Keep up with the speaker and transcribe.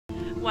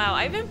Wow,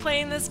 I've been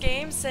playing this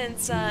game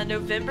since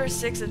November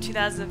 6th of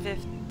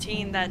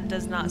 2015. That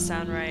does not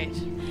sound right.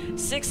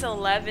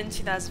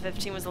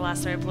 6/11/2015 was the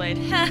last time I played.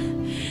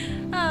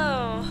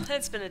 Oh,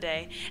 it's been a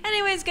day.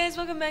 Anyways, guys,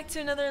 welcome back to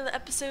another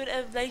episode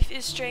of Life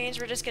is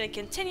Strange. We're just going to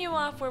continue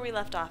off where we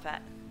left off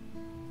at.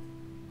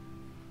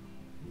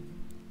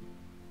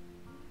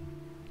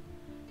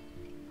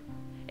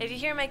 If you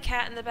hear my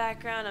cat in the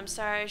background, I'm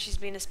sorry. She's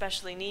being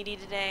especially needy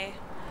today.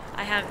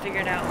 I haven't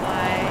figured out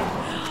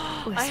why.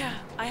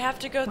 I have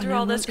to go through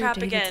all this crap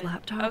again.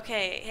 Laptop,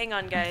 okay, hang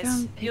on,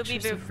 guys. You'll be.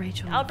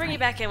 I'll bring you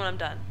back in when I'm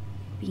done.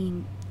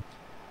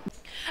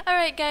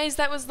 Alright, guys,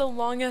 that was the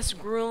longest,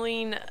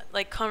 grueling,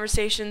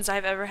 conversations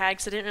I've ever had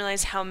because I didn't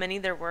realize how many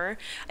there were.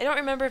 I don't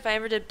remember if I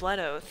ever did Blood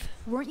Oath.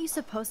 Weren't you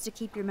supposed to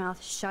keep your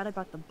mouth shut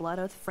about the blood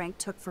oath Frank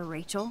took for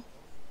Rachel?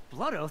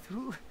 Blood oath?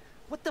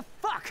 What the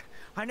fuck?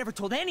 I never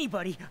told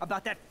anybody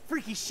about that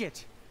freaky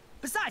shit.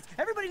 Besides,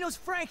 everybody knows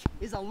Frank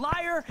is a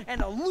liar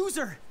and a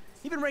loser.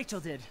 Even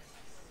Rachel did.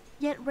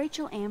 Yet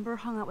Rachel Amber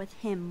hung out with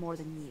him more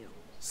than you.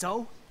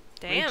 So?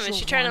 Damn, Rachel is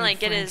she trying to wanted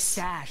get Frank's his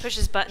stash. push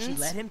his buttons? She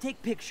let him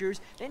take pictures,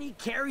 then he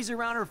carries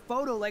around her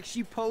photo like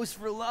she posed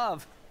for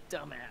love.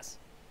 Dumbass.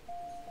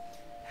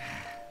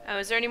 Oh,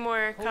 is there any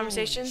more Holy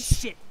conversations?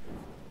 Shit.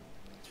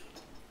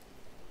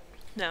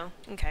 No.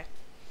 Okay.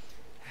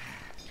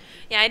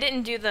 Yeah, I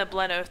didn't do the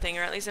Blood Oath thing,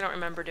 or at least I don't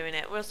remember doing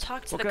it. We'll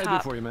talk to the What cop. can I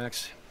do for you,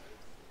 Max?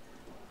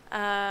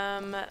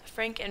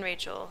 Frank and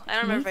Rachel. I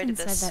don't remember if I did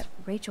Nathan this. said that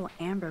Rachel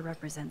Amber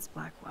represents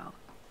Blackwell.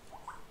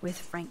 With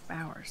Frank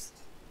Bowers.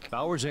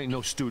 Bowers ain't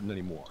no student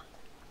anymore.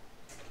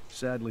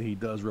 Sadly, he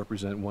does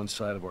represent one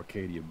side of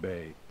Arcadia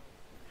Bay.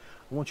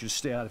 I want you to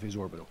stay out of his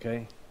orbit,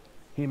 okay?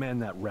 Him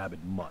and that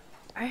rabid mutt.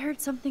 I heard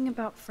something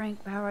about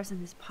Frank Bowers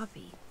and his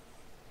puppy.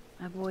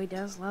 My boy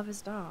does love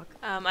his dog.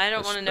 I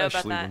don't want to know about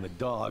Especially that. when the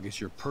dog is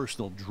your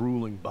personal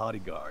drooling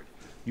bodyguard.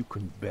 You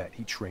can bet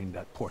he trained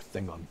that poor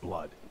thing on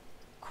blood.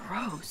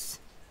 Gross.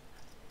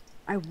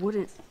 I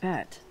wouldn't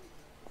bet.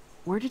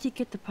 Where did he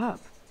get the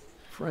pup?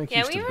 Frank Yeah,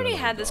 used we to already bet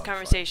on had this dog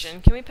conversation.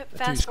 fights. Can we To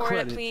fast his forward it,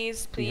 credit,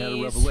 please? He had a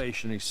Please.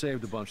 revelation. He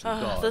saved a bunch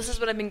of dogs. This is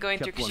what I've been going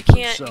through Kept because one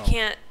you for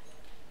can't himself.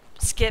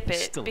 skip it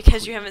Still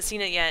because creep. you haven't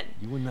seen it yet.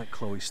 You and that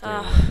Chloe stay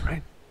Ugh. away,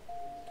 right?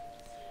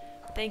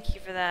 Thank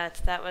you for that.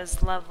 That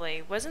was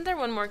lovely. Wasn't there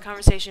one more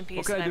conversation piece?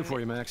 What can that I do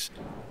for you, Max?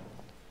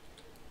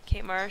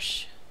 Kate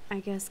Marsh. I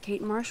guess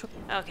Kate Marshall.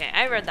 Okay,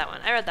 I read that one.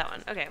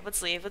 Okay,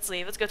 let's leave.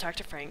 Let's go talk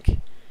to Frank.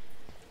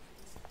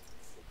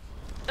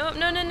 Oh,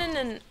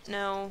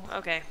 no.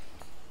 Okay.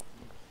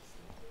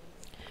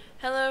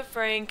 Hello,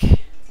 Frank.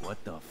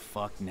 What the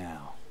fuck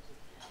now?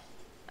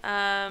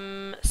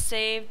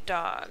 Save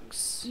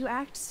dogs. You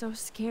act so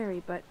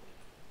scary, but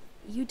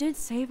you did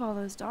save all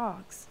those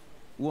dogs.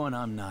 One,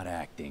 I'm not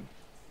acting.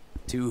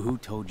 Two, who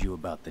told you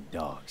about the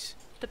dogs?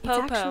 The It's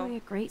Popo. actually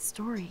a great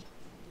story.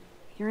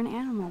 You're an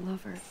animal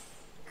lover.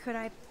 Could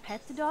I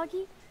pet the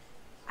doggy?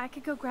 I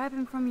could go grab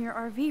him from your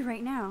RV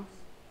right now.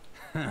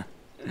 I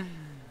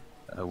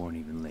won't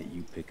even let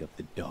you pick up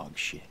the dog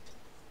shit.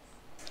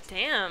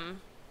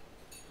 Damn.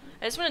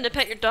 I just wanted to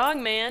pet your dog,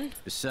 man.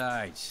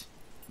 Besides,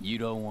 you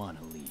don't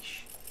want a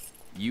leash.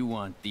 You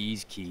want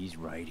these keys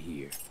right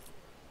here.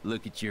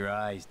 Look at your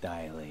eyes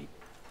dilate.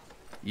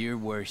 You're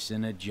worse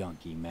than a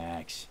junkie,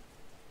 Max.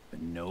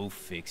 But no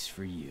fix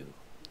for you.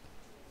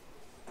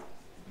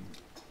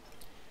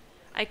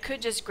 I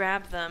could just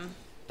grab them,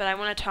 but I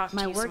want to talk to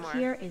My you some work more.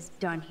 here is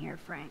done here,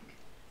 Frank.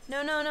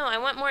 No. I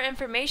want more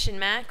information,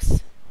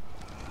 Max.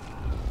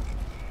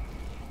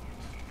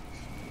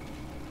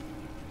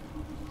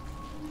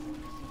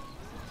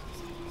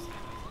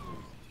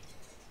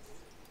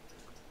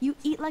 You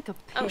eat like a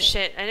pig. Oh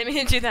shit, I didn't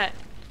mean to do that.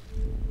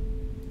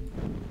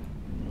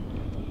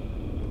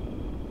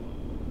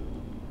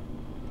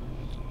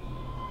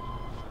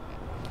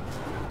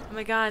 Oh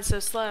my god, so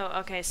slow.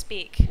 Okay,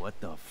 speak. What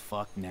the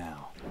fuck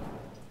now?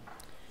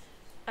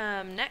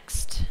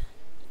 Next.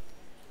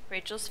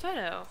 Rachel's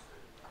photo.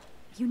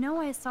 You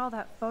know I saw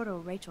that photo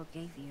Rachel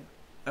gave you.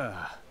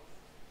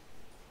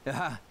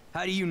 How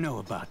do you know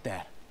about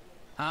that?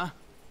 Huh?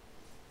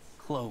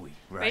 Chloe,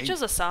 right?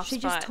 Rachel's a soft She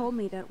spot. just told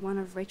me that one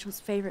of Rachel's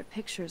favorite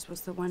pictures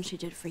was the one she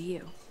did for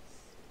you.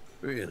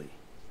 Really?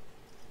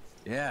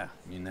 Yeah,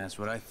 I mean, that's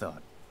what I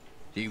thought.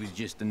 She was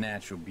just a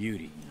natural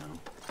beauty, you know?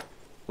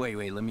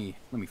 Wait, let me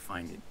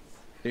find it.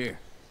 Here,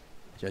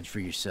 judge for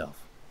yourself.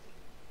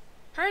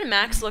 Her and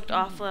Max looked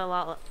awfully a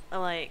lot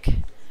alike.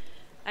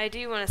 I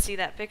do want to see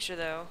that picture,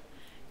 though.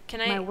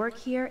 Can I... My work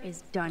here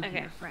is done Okay.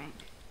 here, Frank.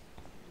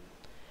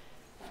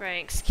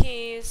 Frank's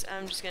keys.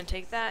 I'm just gonna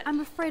take that. I'm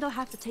afraid I'll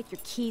have to take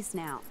your keys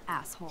now,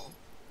 asshole.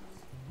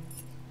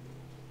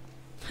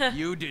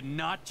 You did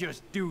not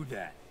just do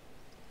that.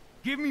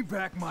 Give me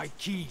back my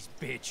keys,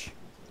 bitch.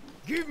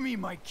 Give me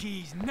my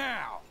keys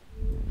now.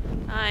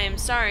 I'm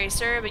sorry,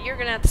 sir, but you're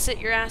gonna have to sit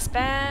your ass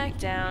back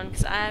down,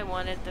 because I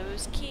wanted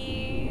those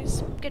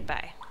keys.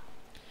 Goodbye.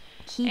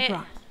 Key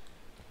brought.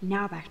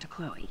 Now back to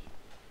Chloe.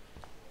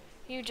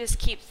 You just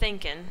keep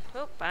thinking.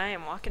 Oh, I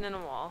am walking in a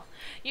wall.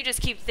 You just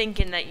keep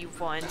thinking that you've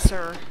won,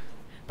 sir.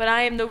 but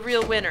I am the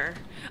real winner.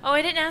 Oh,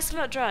 I didn't ask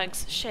about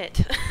drugs.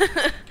 Shit.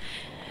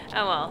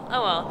 Oh well,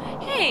 oh well.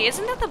 Hey,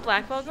 isn't that the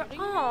Blackwell girl?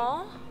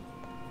 Aww.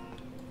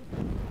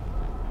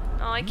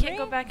 Oh, I can't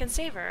go back and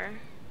save her.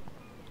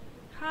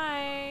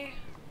 Hi.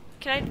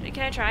 Can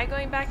I try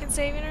going back and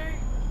saving her?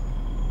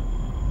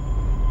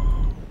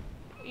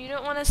 You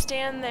don't want to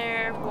stand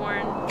there,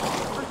 Warren.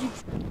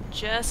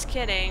 Just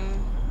kidding.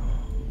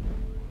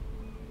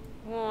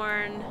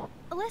 Warren.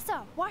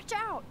 Alyssa, watch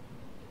out!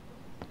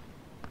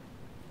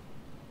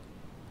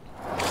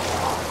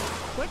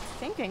 Quick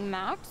thinking,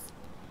 Max.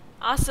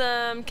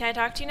 Awesome. Can I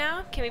talk to you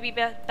now? Can we be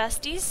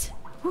besties?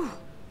 Whew.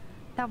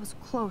 That was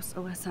close,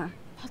 Alyssa.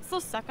 That's the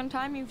second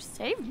time you've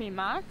saved me,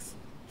 Max.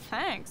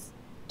 Thanks.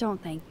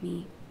 Don't thank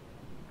me.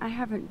 I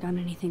haven't done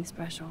anything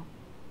special.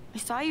 I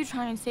saw you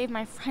trying to save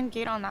my friend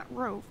Kate on that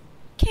roof.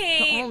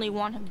 Kate! The only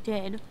one who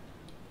did.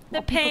 The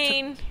While people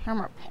pain. took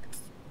camera pics.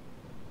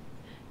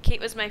 Kate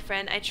was my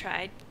friend. I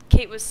tried.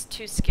 Kate was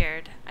too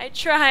scared. I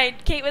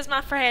tried. Kate was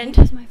my friend.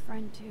 Kate was my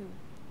friend, too.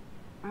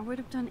 I would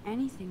have done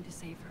anything to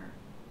save her.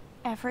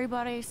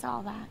 Everybody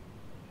saw that.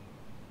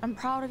 I'm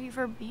proud of you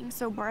for being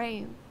so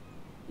brave.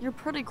 You're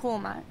pretty cool,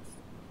 Max.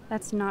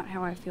 That's not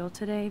how I feel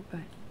today,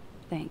 but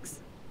thanks.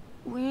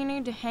 We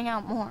need to hang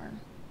out more.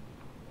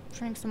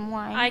 Drink some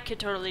wine. I could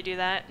totally do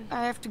that.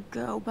 I have to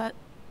go, but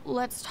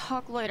let's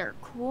talk later,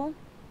 cool?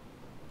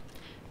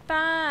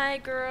 Bye,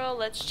 girl.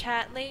 Let's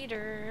chat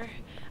later.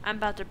 I'm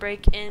about to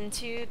break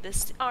into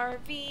this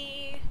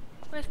RV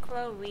with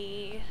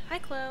Chloe. Hi,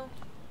 Chloe.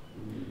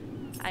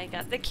 I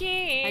got the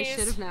keys. I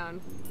should have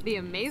known. The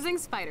amazing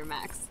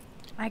Spider-Max.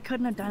 I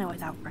couldn't have done it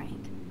without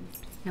Frank.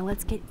 Now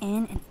let's get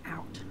in and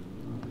out.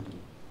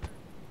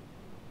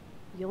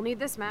 You'll need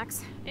this,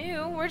 Max.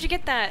 Ew, where'd you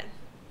get that?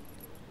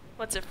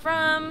 What's it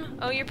from?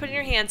 Oh, you're putting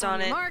your hands on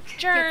your it. mark, get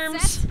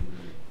Germs. set.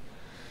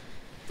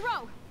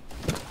 Throw.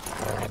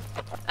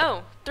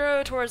 Oh,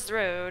 throw towards the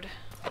road.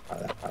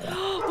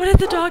 What if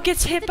the dog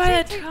gets hit by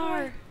a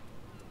car?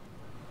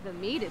 The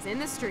meat is in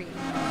the stream.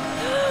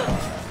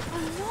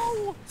 Oh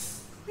no!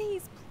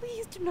 Please,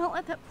 please do not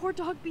let that poor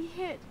dog be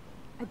hit.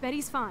 I bet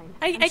he's fine.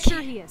 I'm I'm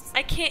sure he is.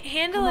 I can't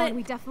handle Come on, it.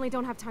 we definitely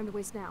don't have time to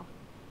waste now.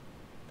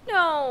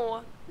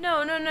 No.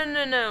 No, no, no,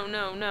 no, no,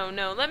 no, no,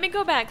 no. Let me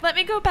go back. Let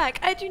me go back.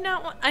 I do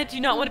not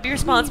want to be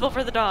responsible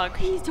for the dog.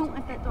 Please don't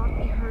let that dog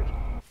be hurt.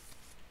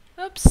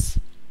 Oops.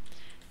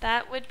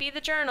 That would be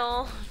the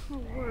journal. Or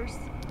worse.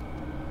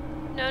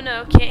 No,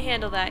 no, can't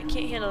handle that.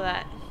 Can't handle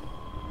that.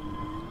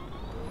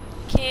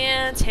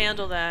 Can't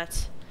handle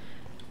that.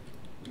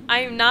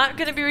 I'm not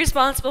gonna be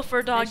responsible for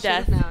I dog should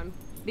death. have known.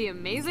 The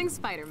amazing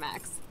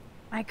Spider-Max.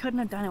 I couldn't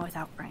have done it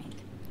without Frank.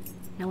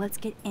 Now let's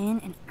get in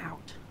and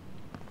out.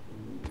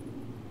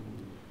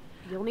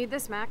 You'll need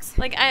this, Max.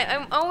 Like,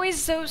 I'm always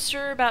so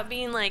sure about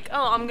being like,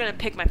 oh, I'm gonna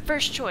pick my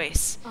first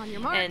choice. On your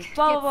mark, And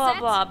blah, get blah, set.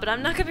 blah, but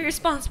I'm not gonna be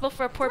responsible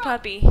for a poor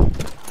puppy.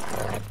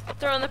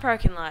 Throw in the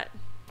parking lot.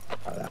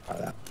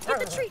 Get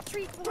the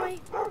treat, boy.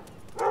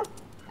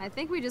 I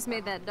think we just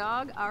made that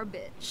dog our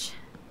bitch.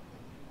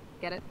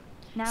 Get it?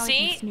 Now See?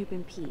 we can snoop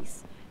in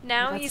peace.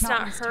 Now Well, that's he's not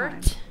not this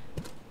hurt. time.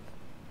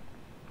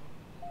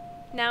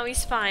 Now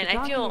he's fine. The I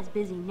doggy feel is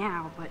busy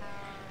now, but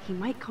he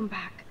might come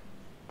back.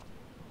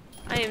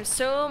 I am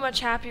so much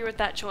happier with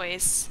that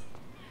choice.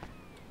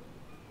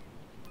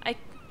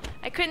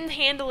 I couldn't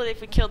handle it if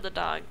we killed the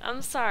dog.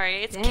 I'm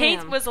sorry. It's Kate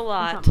Damn, was a I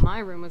lot, thought my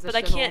room was a but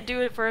I shithole. can't do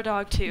it for a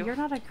dog too. You're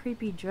not a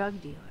creepy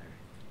drug dealer.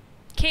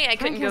 Kate, I Frank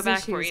couldn't go has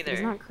back for issues, but he's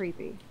either. not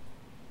creepy.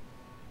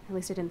 At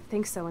least I didn't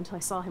think so until I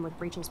saw him with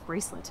Rachel's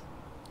bracelet.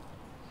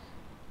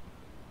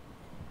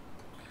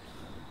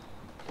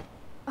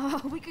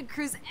 Oh, we could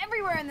cruise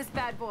everywhere in this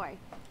bad boy.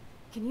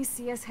 Can you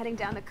see us heading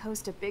down the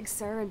coast to Big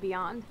Sur and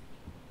beyond?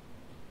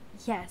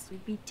 Yes,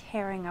 we'd be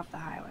tearing up the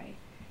highway.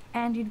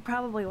 And you'd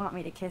probably want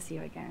me to kiss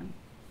you again.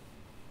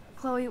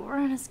 Chloe, we're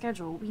on a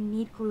schedule. We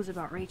need clues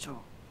about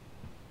Rachel.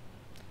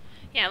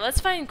 Yeah,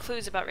 let's find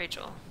clues about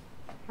Rachel.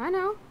 I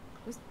know.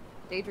 Just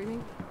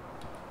daydreaming.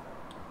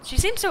 She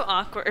seems so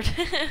awkward.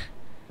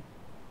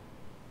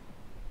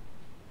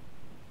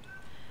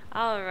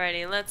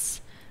 Alrighty,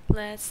 let's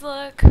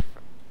look.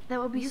 That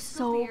would be You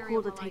so the area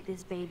cool to while I take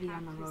this baby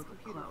on the hack his road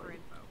with computer for Chloe.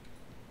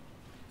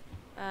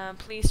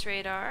 info. Police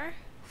radar.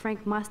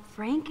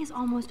 Frank is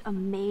almost a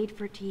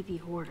made-for-TV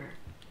hoarder.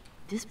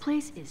 This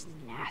place is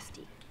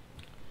nasty.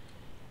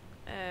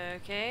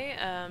 Okay,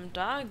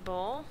 dog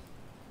bowl.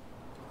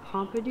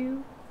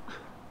 Pompidou?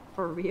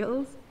 For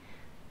reals?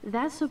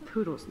 That's a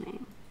poodle's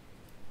name.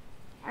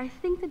 I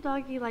think the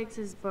doggy likes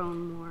his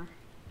bone more.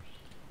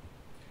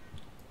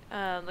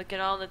 Look at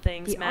all the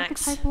things, The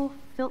Max. archetypal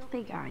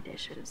filthy guy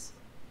dishes.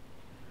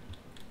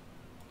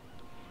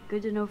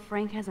 Good to know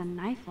Frank has a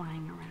knife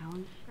lying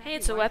around. Hey,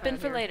 it's a weapon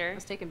for later.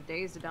 Must take him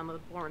days to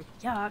download porn.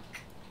 Yuck.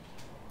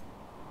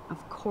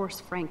 Of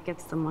course Frank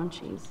gets the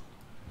munchies.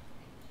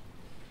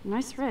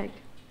 Nice rig.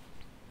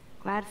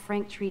 Glad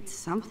Frank treats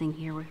something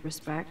here with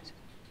respect.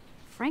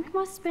 Frank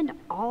must spend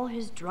all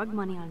his drug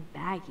money on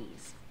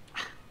baggies.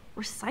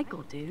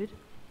 Recycle, dude.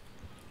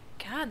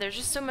 God, there's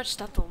just so much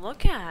stuff to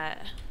look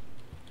at.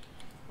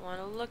 Want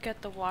to look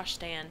at the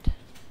washstand.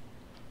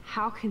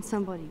 How can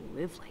somebody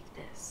live like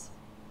this?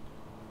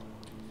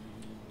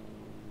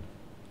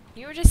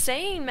 You were just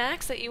saying,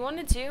 Max, that you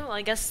wanted to. Well,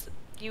 I guess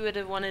you would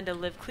have wanted to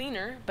live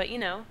cleaner, but you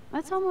know.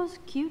 That's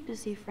almost cute to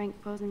see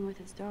Frank posing with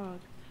his dog.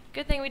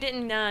 Good thing we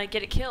didn't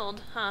get it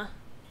killed, huh?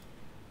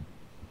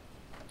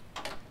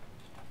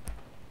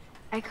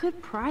 I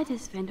could pry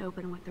this vent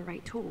open with the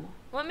right tool.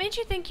 What made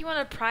you think you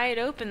want to pry it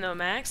open, though,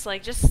 Max?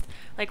 Like, just,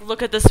 like,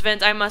 look at this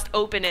vent, I must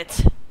open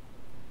it.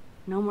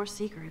 No more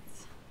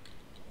secrets.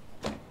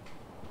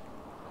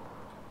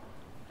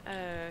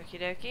 Okie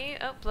dokie.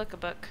 Oh, look, a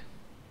book.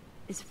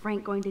 Is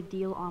Frank going to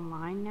deal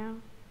online now?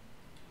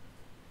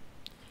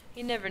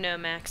 You never know,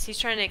 Max. He's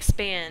trying to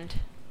expand.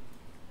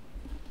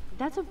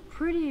 That's a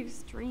pretty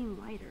extreme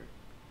lighter.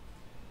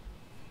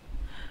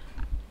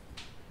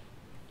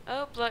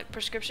 Oh, look,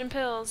 prescription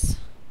pills.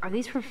 Are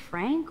these for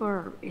Frank,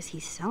 or is he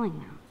selling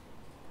them?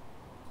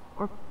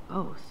 Or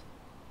both?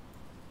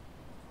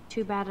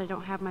 Too bad I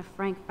don't have my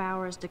Frank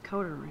Bowers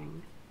decoder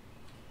ring.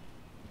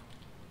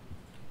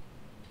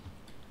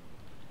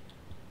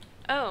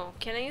 Oh,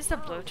 can I use the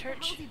blowtorch? What the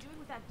hell is he doing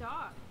with that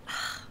dog?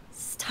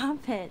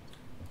 Stop it.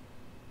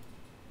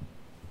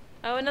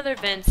 Oh, another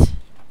vent.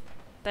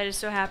 That just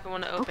so happened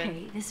want to open.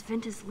 Okay, this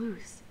vent is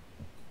loose.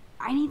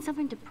 I need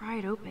something to pry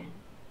it open.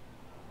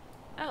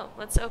 Oh,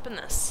 let's open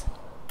this.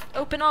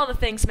 Open all the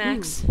things,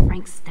 Max. Ooh,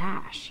 Frank's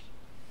stash.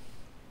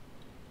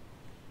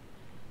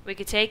 We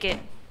could take it.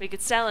 We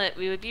could sell it.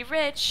 We would be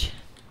rich.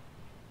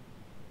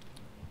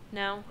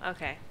 No?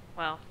 Okay.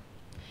 Well.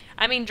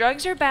 I mean,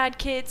 drugs are bad,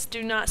 kids.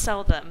 Do not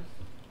sell them.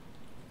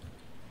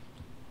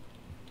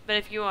 But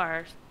if you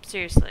are,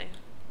 seriously.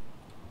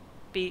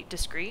 Be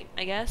discreet,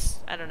 I guess?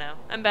 I don't know.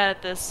 I'm bad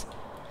at this.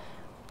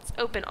 Let's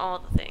open all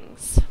the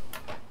things.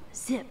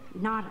 Zip,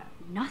 nada,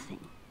 nothing.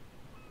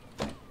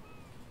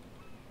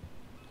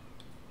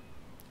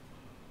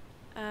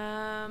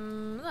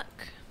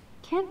 Look.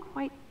 Can't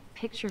quite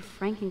picture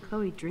Frank and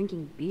Chloe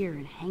drinking beer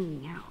and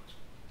hanging out.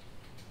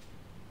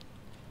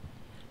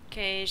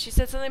 Okay, she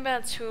said something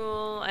about a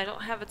tool. I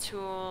don't have a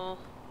tool.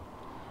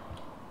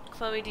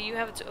 Chloe, do you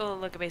have a tool? Oh,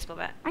 look, a baseball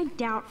bat. I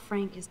doubt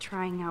Frank is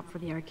trying out for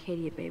the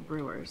Arcadia Bay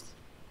Brewers.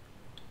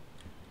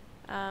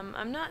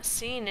 I'm not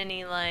seeing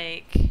any,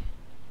 like,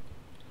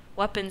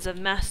 weapons of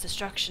mass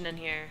destruction in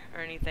here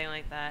or anything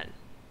like that.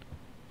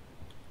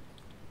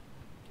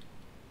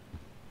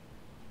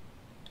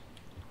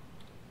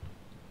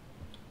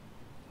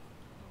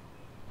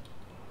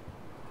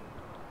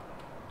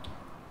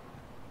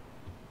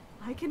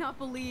 I cannot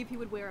believe he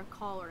would wear a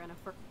collar and a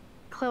fur.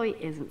 Chloe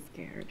isn't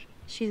scared.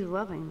 She's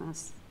loving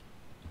this.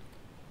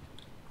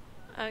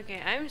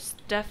 Okay, I'm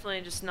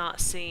definitely just not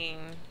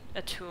seeing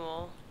a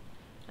tool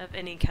of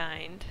any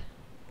kind.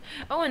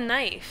 Oh, a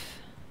knife.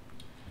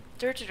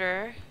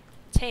 Dur-dur-dur.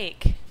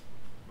 Take.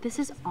 This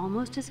is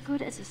almost as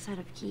good as a set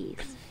of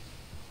keys.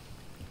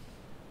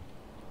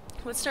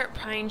 Let's start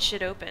prying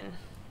shit open.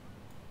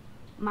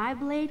 My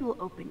blade will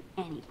open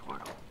any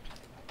portal.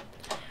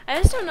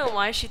 I just don't know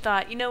why she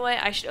thought, you know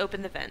what, I should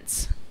open the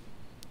vents.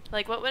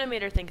 Like, what would have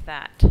made her think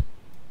that?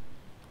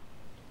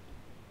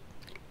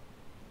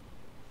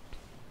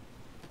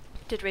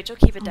 Did Rachel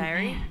keep a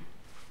diary? Man.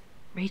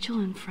 Rachel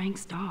and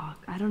Frank's dog.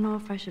 I don't know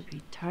if I should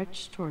be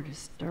touched or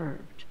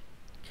disturbed.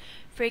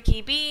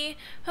 Freaky B,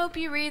 hope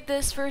you read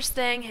this first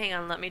thing. Hang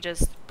on, let me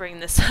just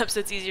bring this up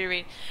so it's easier to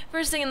read.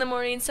 First thing in the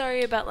morning,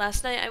 sorry about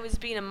last night. I was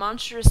being a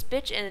monstrous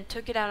bitch and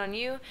took it out on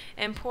you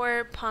and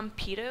poor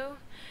Pompito.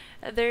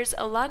 There's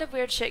a lot of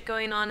weird shit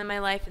going on in my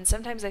life, and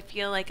sometimes I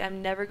feel like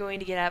I'm never going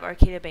to get out of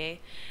Arcadia Bay.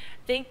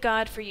 Thank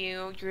God for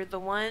you.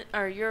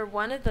 You're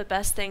one of the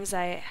best things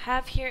I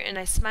have here, and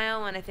I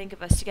smile when I think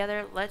of us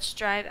together. Let's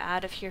drive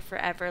out of here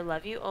forever.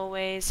 Love you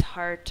always.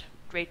 Heart,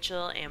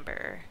 Rachel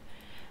Amber.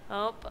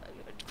 Oh,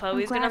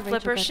 Chloe's gonna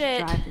flip her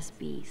shit. Drive this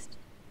beast.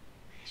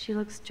 She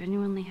looks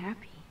genuinely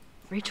happy.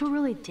 Rachel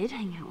really did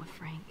hang out with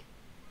Frank.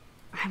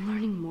 I'm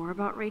learning more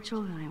about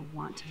Rachel than I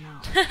want to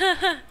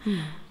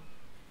know.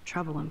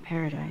 Trouble in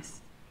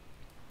paradise.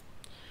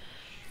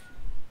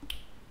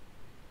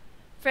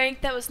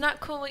 Frank, that was not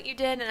cool what you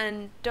did,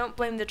 and don't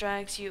blame the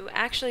drugs. You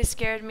actually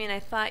scared me, and I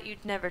thought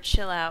you'd never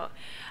chill out.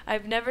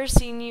 I've never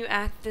seen you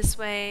act this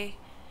way,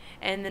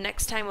 and the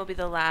next time will be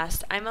the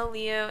last. I'm a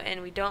Leo,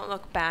 and we don't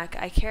look back.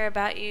 I care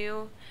about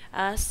you,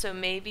 so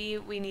maybe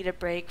we need a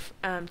break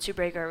to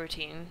break our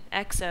routine.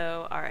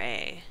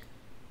 XORA.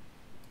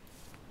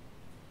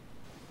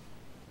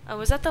 Oh,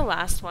 was that the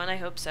last one? I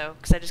hope so,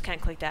 because I just kind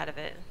of clicked out of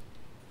it.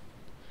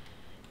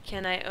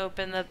 Can I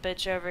open the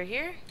bitch over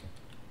here?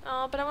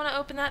 Oh, but I want to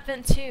open that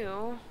vent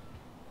too.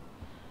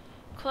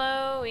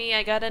 Chloe,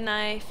 I got a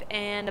knife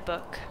and a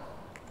book.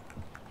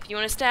 If you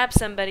want to stab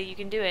somebody, you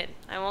can do it.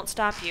 I won't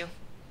stop you.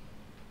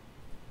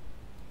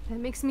 That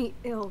makes me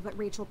ill that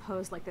Rachel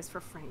posed like this for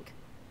Frank.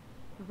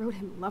 I wrote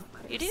him love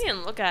letters. You didn't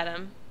even look at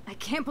him. I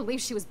can't believe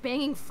she was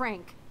banging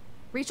Frank.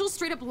 Rachel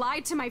straight up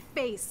lied to my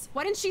face.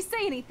 Why didn't she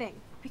say anything?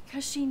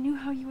 Because she knew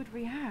how you would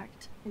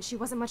react. And she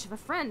wasn't much of a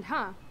friend,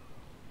 huh?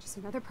 Just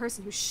another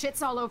person who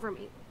shits all over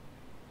me.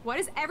 Why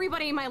does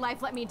everybody in my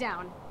life let me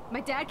down?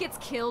 My dad gets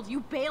killed, you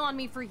bail on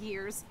me for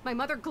years, my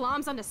mother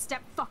gloms onto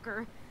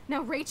step-fucker,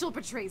 now Rachel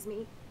betrays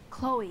me.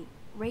 Chloe,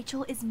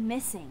 Rachel is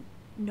missing.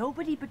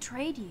 Nobody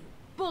betrayed you.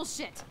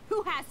 Bullshit!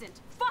 Who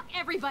hasn't? Fuck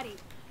everybody!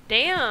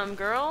 Damn,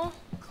 girl.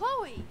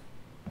 Chloe!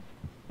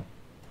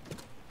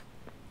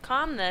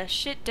 Calm the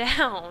shit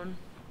down.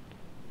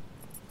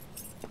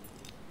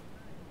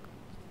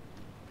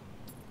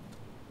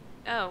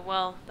 Oh,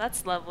 well,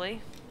 that's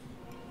lovely.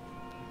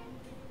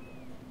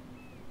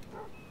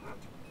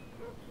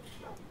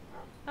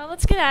 Oh,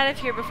 let's get out of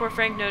here before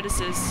Frank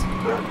notices.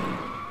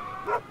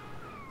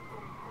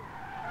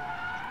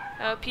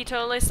 Oh, he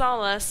totally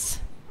saw us.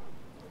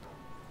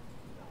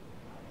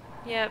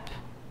 Yep.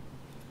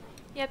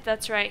 Yep,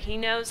 that's right. He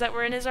knows that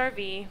we're in his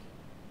RV.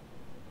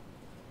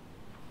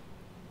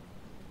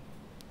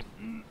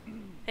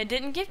 And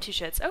didn't give two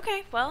shits.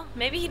 Okay, well,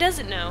 maybe he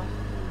doesn't know.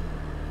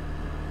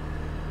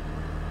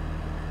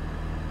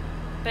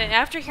 But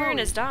after hearing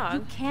his dog...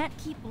 You can't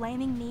keep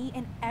blaming me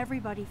and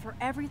everybody for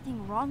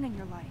everything wrong in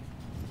your life.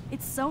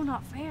 It's so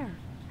not fair.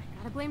 I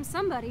gotta blame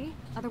somebody,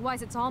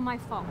 otherwise it's all my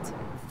fault.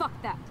 Fuck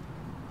that.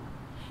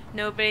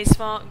 Nobody's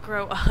fault.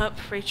 Grow up,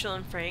 Rachel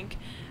and Frank.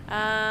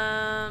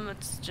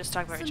 Let's just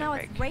talk about So Rachel now and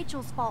Frank. it's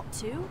Rachel's fault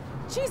too?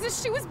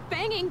 Jesus, she was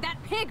banging that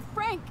pig,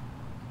 Frank!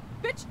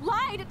 Bitch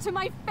lied to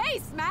my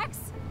face, Max!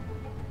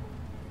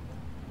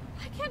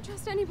 I can't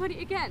trust anybody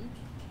again.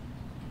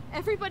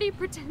 Everybody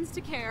pretends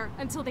to care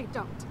until they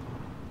don't.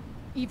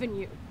 Even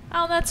you.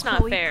 Oh, that's not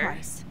Chloe fair.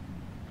 Price,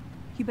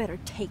 you better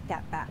take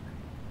that back.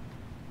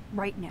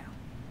 Right now.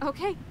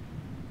 Okay,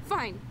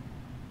 fine.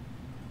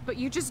 But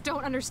you just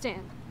don't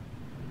understand.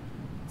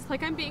 It's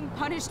like I'm being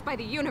punished by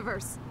the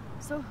universe.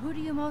 So who do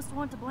you most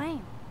want to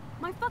blame?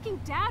 My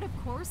fucking dad, of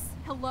course.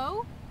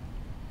 Hello?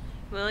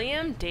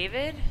 William?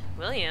 David?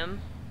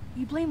 William?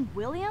 You blame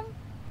William?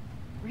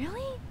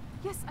 Really?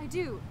 Yes, I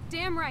do.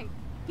 Damn right.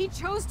 He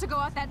chose to go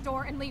out that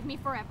door and leave me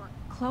forever.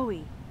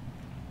 Chloe,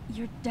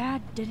 your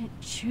dad didn't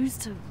choose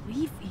to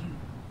leave you.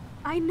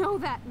 I know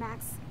that,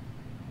 Max.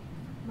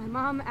 My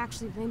mom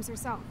actually blames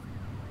herself.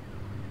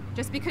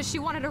 Just because she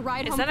wanted to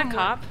ride home Is that a from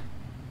cop? work.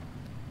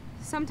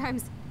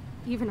 Sometimes,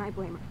 even I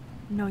blame her.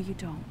 No, you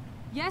don't.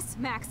 Yes,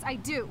 Max, I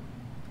do.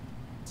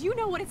 Do you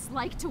know what it's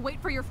like to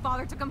wait for your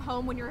father to come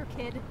home when you're a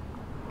kid?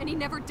 And he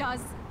never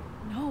does?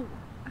 No,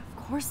 of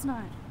course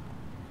not.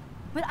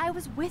 But I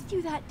was with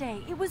you that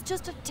day. It was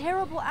just a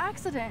terrible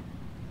accident.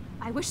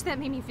 I wish that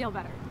made me feel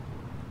better.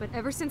 But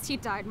ever since he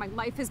died, my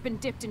life has been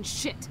dipped in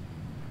shit.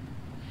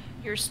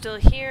 You're still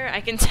here,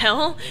 I can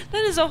tell.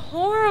 That is a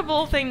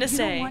horrible thing to You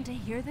say. don't want to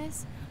hear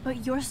this,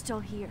 but you're still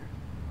here.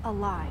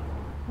 Alive.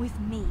 With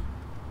me.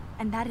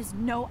 And that is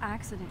no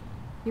accident.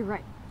 You're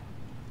right.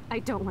 I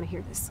don't want to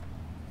hear this.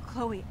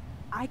 Chloe,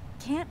 I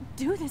can't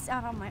do this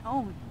out on my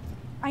own.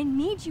 I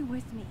need you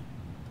with me.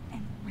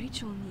 And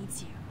Rachel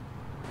needs you.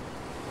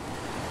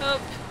 Oh,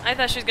 I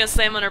thought she was gonna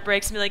slam on her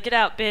brakes and be like, get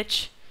out,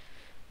 bitch.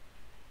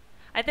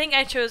 I think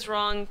I chose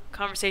wrong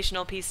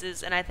conversational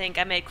pieces, and I think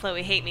I made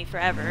Chloe hate me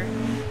forever.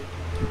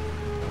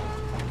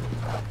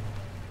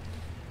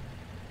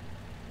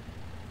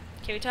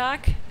 Can we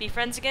talk? Be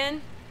friends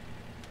again?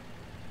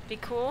 Be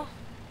cool?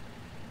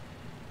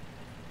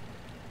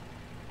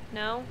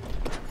 No?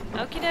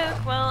 Okie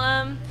doke.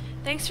 Well,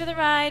 thanks for the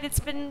ride. It's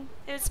been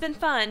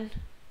fun.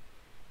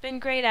 Been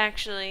great,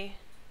 actually.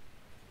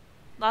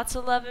 Lots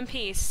of love and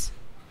peace.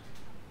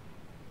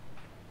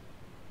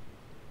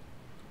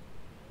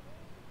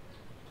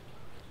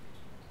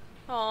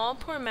 Aw,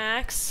 poor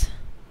Max.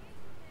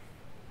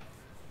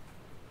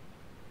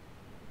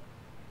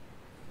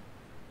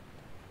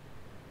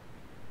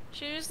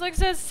 She just looks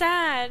so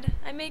sad.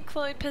 I made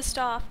Chloe pissed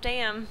off.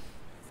 Damn.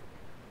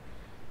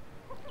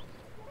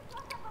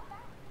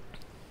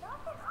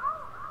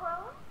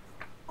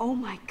 Oh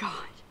my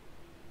god.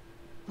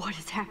 What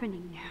is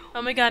happening now?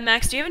 Oh my god,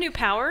 Max, do you have a new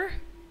power?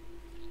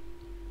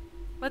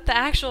 What the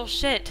actual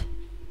shit?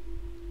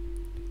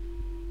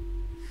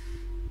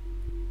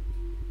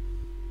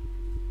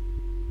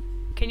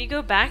 Can you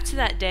go back to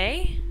that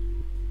day?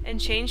 And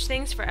change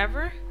things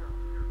forever?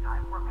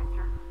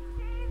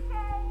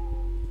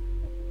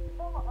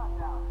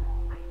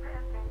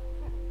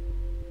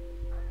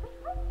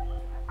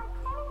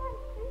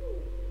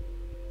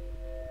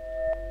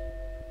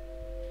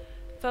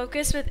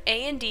 Focus with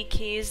A and D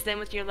keys, then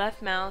with your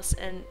left mouse,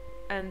 and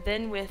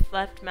then with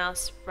left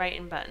mouse, right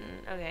and button.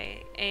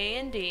 Okay, A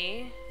and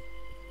D.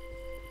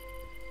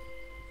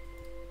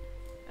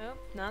 Oh,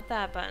 not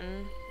that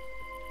button.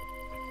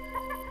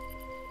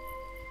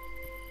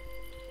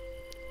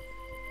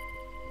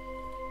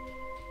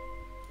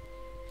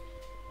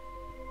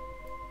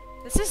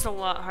 This is a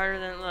lot harder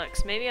than it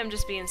looks. Maybe I'm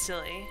just being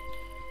silly.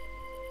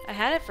 I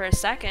had it for a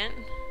second.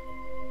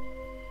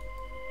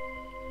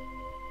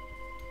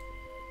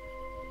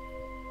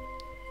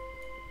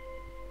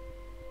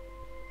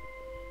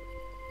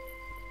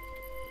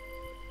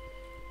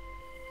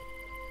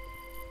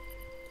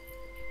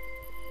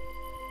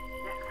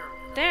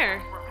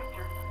 There.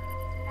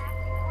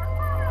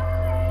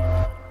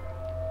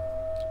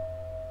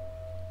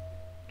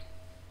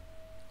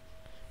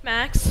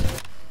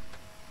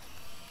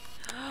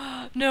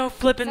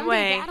 flippin' Someday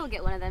way. Dad'll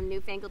get one of them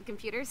newfangled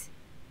computers.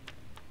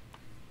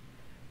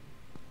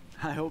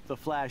 I hope the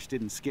flash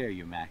didn't scare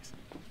you, Max.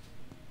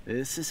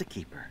 This is a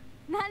keeper.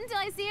 Not until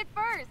I see it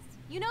first.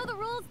 You know the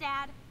rules,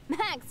 Dad.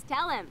 Max,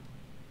 tell him.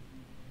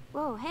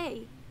 Whoa,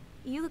 hey.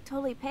 You look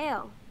totally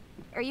pale.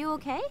 Are you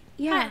okay?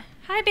 Hi,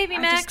 hi baby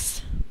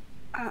Max.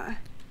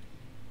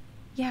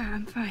 Yeah,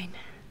 I'm fine.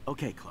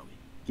 Okay, Chloe.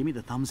 Give me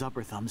the thumbs up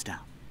or thumbs down.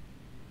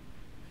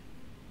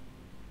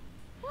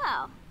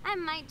 Well, I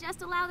might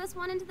just allow this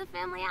one into the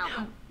family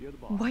album. You're the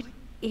boss. What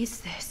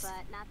is this?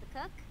 But not the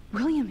cook.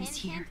 William is Hint,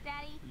 here. hint,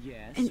 Daddy.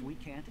 Yes, And we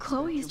can't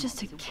Chloe expect is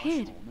just a your mother to kid.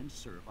 rush home and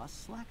serve us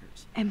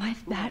slackers. Am I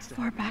Who that wants to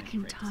far have back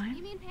in pancakes? You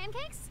time? mean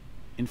pancakes?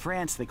 In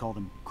France, they call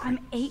them I'm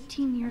crepes.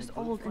 18 years And a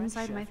good old French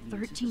inside chef my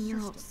needs his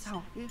 13-year-old assistance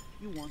self. If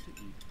you want to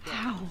eat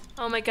How?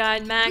 Oh my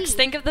god, Max, Please.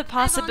 think of the I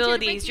volunteer to break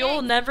possibilities. the You'll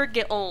eggs. never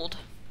get old.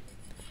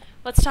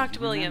 Let's talk to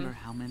Remember William.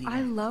 how many I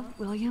eggs? love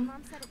William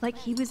like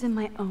he was in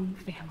my own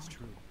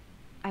family.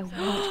 I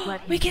won't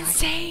let him We can die.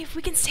 save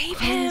Chloe's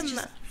him.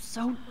 just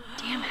so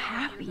damn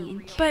happy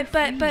and But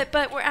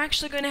carefree. we're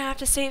actually going to have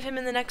to save him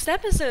in the next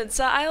episode.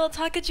 So I will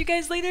talk at you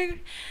guys later.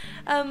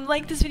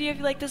 Like this video if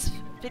you like this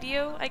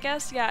video, I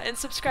guess. Yeah, and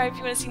subscribe if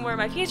you want to see more of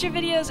my future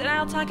videos. And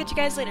I'll talk at you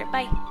guys later.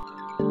 Bye.